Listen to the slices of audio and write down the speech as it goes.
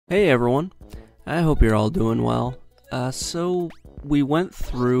Hey everyone, I hope you're all doing well. So we went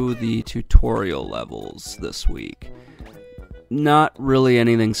through the tutorial levels this week. Not really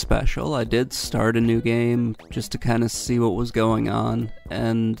anything special. I did start a new game just to kind of see what was going on,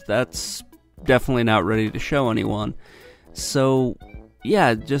 and that's definitely not ready to show anyone. So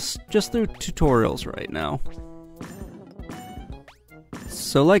yeah, just through tutorials right now.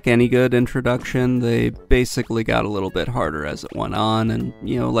 So like any good introduction, they basically got a little bit harder as it went on, and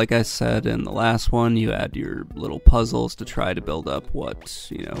like I said in the last one, you add your little puzzles to try to build up what,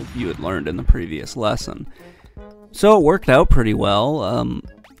 you had learned in the previous lesson. So it worked out pretty well.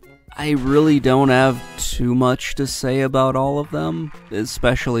 I really don't have too much to say about all of them,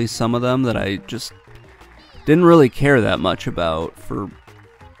 especially some of them that I just didn't really care that much about, for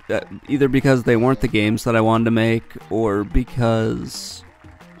either because they weren't the games that I wanted to make, or because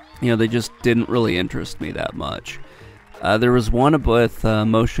they just didn't really interest me that much. There was one with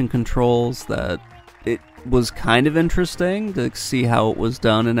motion controls that it was kind of interesting to see how it was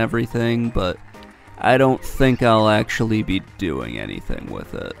done and everything, but I don't think I'll actually be doing anything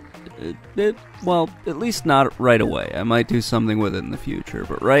with it. Well, at least not right away. I might do something with it in the future,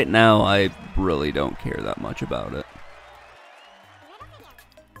 but right now I really don't care that much about it.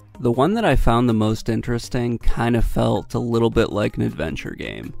 The one that I found the most interesting kind of felt a little bit like an adventure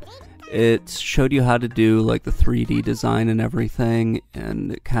game. It showed you how to do like the 3D design and everything,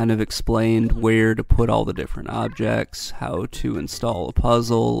 and it kind of explained where to put all the different objects, how to install a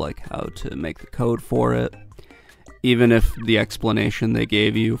puzzle, like how to make the code for it. Even if the explanation they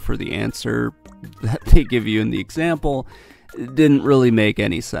gave you for the answer that they give you in the example didn't really make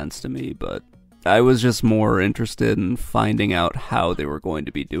any sense to me, but I was just more interested in finding out how they were going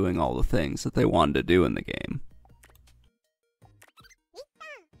to be doing all the things that they wanted to do in the game.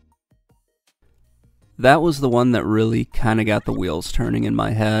 That was the one that really kind of got the wheels turning in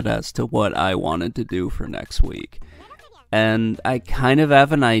my head as to what I wanted to do for next week. And I kind of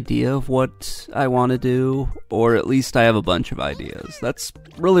have an idea of what I want to do, or at least I have a bunch of ideas. That's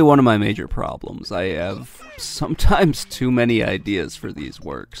really one of my major problems. I have sometimes too many ideas for these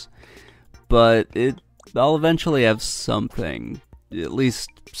works. But I'll eventually have something, at least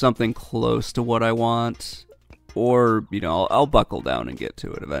something close to what I want, or, I'll buckle down and get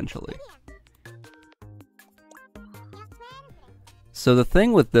to it eventually. So the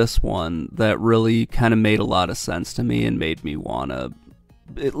thing with this one that really kind of made a lot of sense to me and made me want to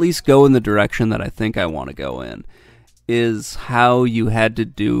at least go in the direction that I think I want to go in is how you had to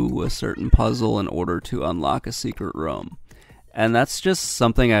do a certain puzzle in order to unlock a secret room. And that's just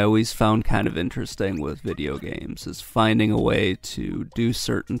something I always found kind of interesting with video games, is finding a way to do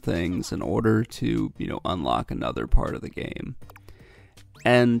certain things in order to, unlock another part of the game.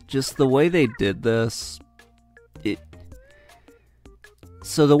 And just the way they did this,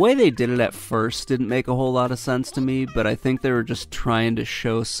 So the way they did it at first didn't make a whole lot of sense to me, but I think they were just trying to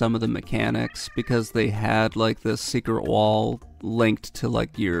show some of the mechanics, because they had like this secret wall linked to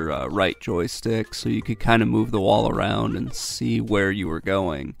like your right joystick, so you could kind of move the wall around and see where you were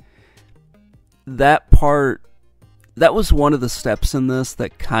going. That was one of the steps in this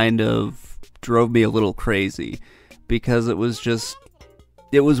that kind of drove me a little crazy, because it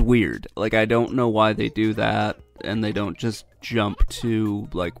was weird. Like, I don't know why they do that, and they don't just jump to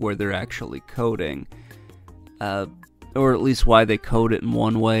like where they're actually coding, or at least why they code it in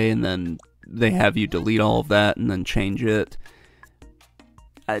one way and then they have you delete all of that and then change it.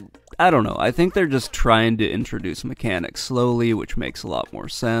 I don't know. I think they're just trying to introduce mechanics slowly, which makes a lot more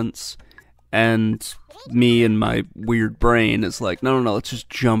sense. And me and my weird brain is like, no, let's just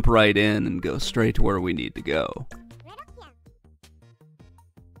jump right in and go straight to where we need to go.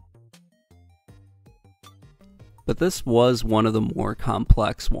 But this was one of the more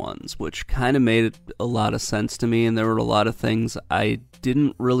complex ones, which kind of made a lot of sense to me, and there were a lot of things I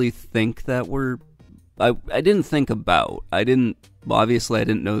didn't really think that were... I didn't think about. Obviously I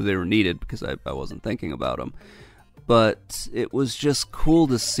didn't know they were needed because I wasn't thinking about them. But it was just cool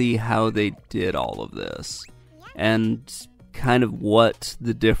to see how they did all of this, and kind of what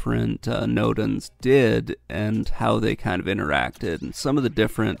the different Nodens did, and how they kind of interacted, and some of the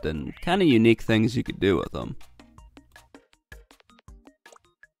different and kind of unique things you could do with them.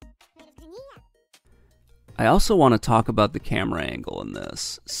 I also want to talk about the camera angle in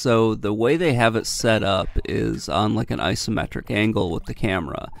this. So the way they have it set up is on like an isometric angle with the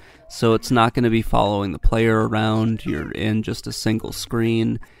camera. So it's not going to be following the player around, you're in just a single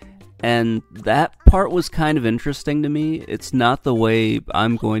screen. And that part was kind of interesting to me. It's not the way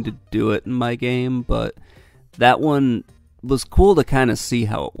I'm going to do it in my game, but that one was cool to kind of see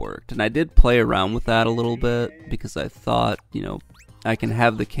how it worked. And I did play around with that a little bit because I thought, I can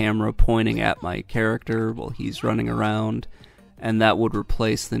have the camera pointing at my character while he's running around, and that would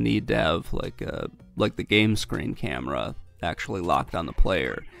replace the need to have like the game screen camera actually locked on the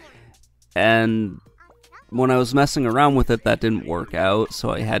player. And when I was messing around with it, that didn't work out,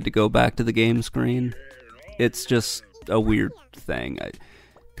 so I had to go back to the game screen. It's just a weird thing,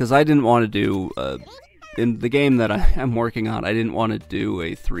 because I didn't want to do in the game that I'm working on, I didn't want to do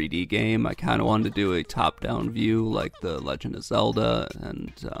a 3D game. I kind of wanted to do a top-down view like the Legend of Zelda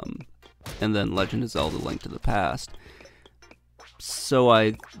and then Legend of Zelda: Link to the Past. So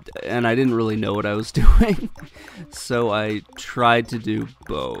I didn't really know what I was doing, so I tried to do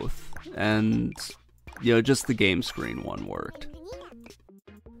both, and just the game screen one worked.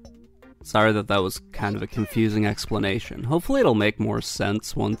 Sorry that was kind of a confusing explanation. Hopefully it'll make more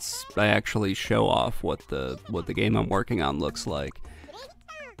sense once I actually show off what the game I'm working on looks like.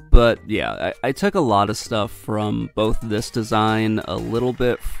 But yeah, I took a lot of stuff from both this design, a little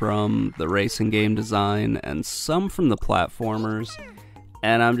bit from the racing game design, and some from the platformers,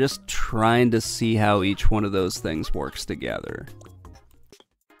 and I'm just trying to see how each one of those things works together.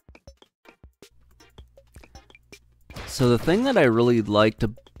 So the thing that I really liked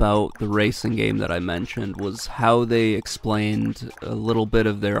about the racing game that I mentioned was how they explained a little bit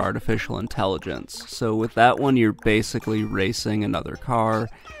of their artificial intelligence. So with that one, you're basically racing another car,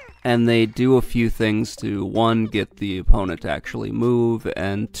 and they do a few things to, one, get the opponent to actually move,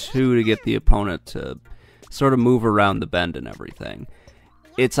 and two, to get the opponent to sort of move around the bend and everything.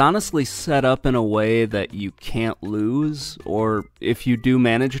 It's honestly set up in a way that you can't lose, or if you do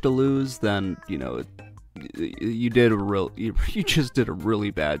manage to lose, then, you just did a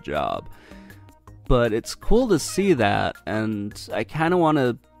really bad job. But it's cool to see that, and I kind of want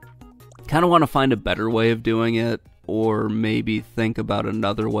to find a better way of doing it, or maybe think about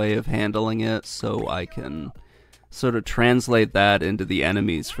another way of handling it so I can sort of translate that into the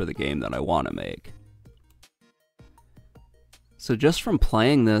enemies for the game that I want to make. So just from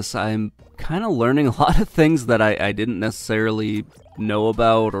playing this, I'm kind of learning a lot of things that I didn't necessarily know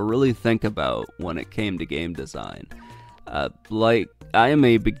about or really think about when it came to game design. I am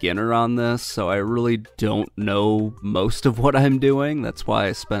a beginner on this, so I really don't know most of what I'm doing. That's why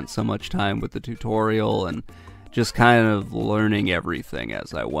I spent so much time with the tutorial and just kind of learning everything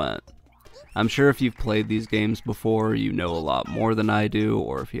as I went. I'm sure if you've played these games before, you know a lot more than I do,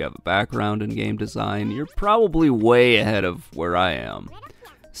 or if you have a background in game design, you're probably way ahead of where I am.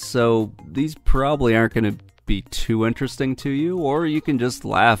 So these probably aren't going to be too interesting to you, or you can just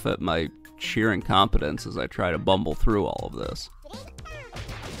laugh at my sheer incompetence as I try to bumble through all of this.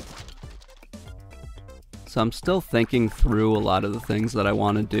 So I'm still thinking through a lot of the things that I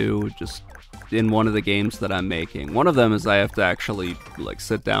want to do, just in one of the games that I'm making. One of them is I have to actually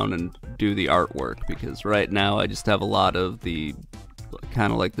sit down and do the artwork, because right now I just have a lot of the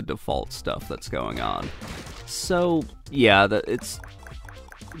kind of like the default stuff that's going on. So yeah,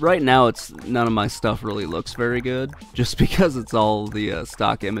 right now none of my stuff really looks very good, just because it's all the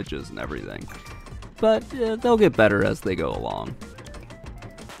stock images and everything. But they'll get better as they go along.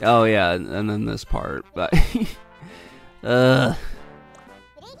 Oh yeah, and then this part, but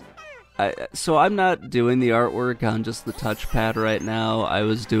so I'm not doing the artwork on just the touchpad right now. I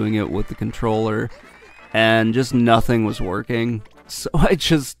was doing it with the controller, and just nothing was working. So I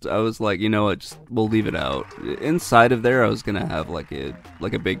was like, you know what, we'll leave it out. Inside of there, I was gonna have like a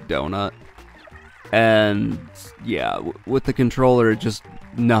big donut, and yeah, with the controller,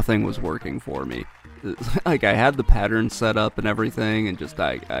 nothing was working for me. I had the pattern set up and everything, and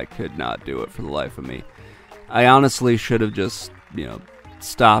I could not do it for the life of me. I honestly should have just,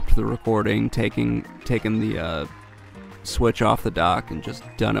 stopped the recording, taken the switch off the dock, and just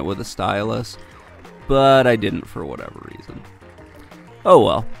done it with a stylus, but I didn't for whatever reason. Oh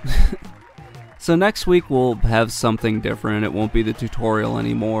well. So next week we'll have something different. It won't be the tutorial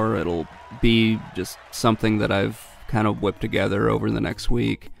anymore. It'll be just something that I've kind of whipped together over the next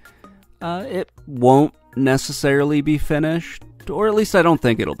week. It won't necessarily be finished, or at least I don't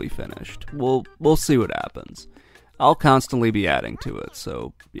think it'll be finished. We'll see what happens. I'll constantly be adding to it,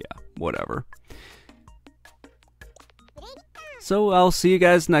 so yeah, whatever. So I'll see you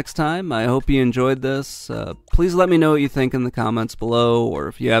guys next time. I hope you enjoyed this. Please let me know what you think in the comments below, or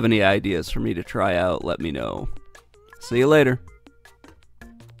if you have any ideas for me to try out, let me know. See you later.